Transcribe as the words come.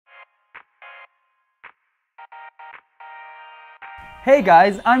Hey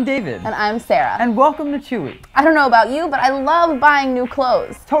guys, I'm David. And I'm Sarah. And welcome to Chewy. I don't know about you, but I love buying new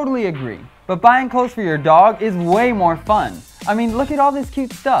clothes. Totally agree. But buying clothes for your dog is way more fun. I mean, look at all this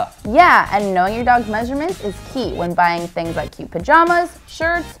cute stuff. Yeah, and knowing your dog's measurements is key when buying things like cute pajamas,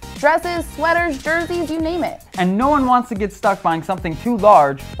 shirts, dresses, sweaters, jerseys, you name it. And no one wants to get stuck buying something too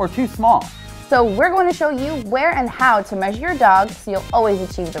large or too small. So we're going to show you where and how to measure your dog so you'll always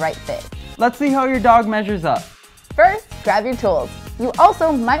achieve the right fit. Let's see how your dog measures up. First, grab your tools. You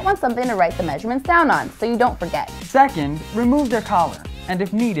also might want something to write the measurements down on so you don't forget. Second, remove their collar, and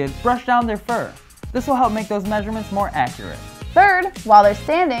if needed, brush down their fur. This will help make those measurements more accurate. Third, while they're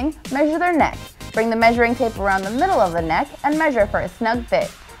standing, measure their neck. Bring the measuring tape around the middle of the neck and measure for a snug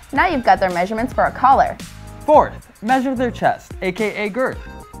fit. Now you've got their measurements for a collar. Fourth, measure their chest, aka girth.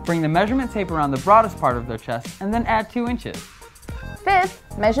 Bring the measurement tape around the broadest part of their chest and then add 2 inches. Fifth,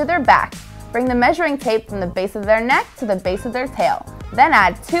 measure their back. Bring the measuring tape from the base of their neck to the base of their tail. Then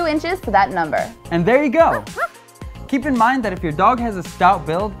add 2 inches to that number. And there you go! Keep in mind that if your dog has a stout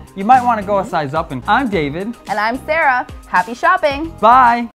build, you might want to go a size up. And I'm David. And I'm Sarah. Happy shopping! Bye!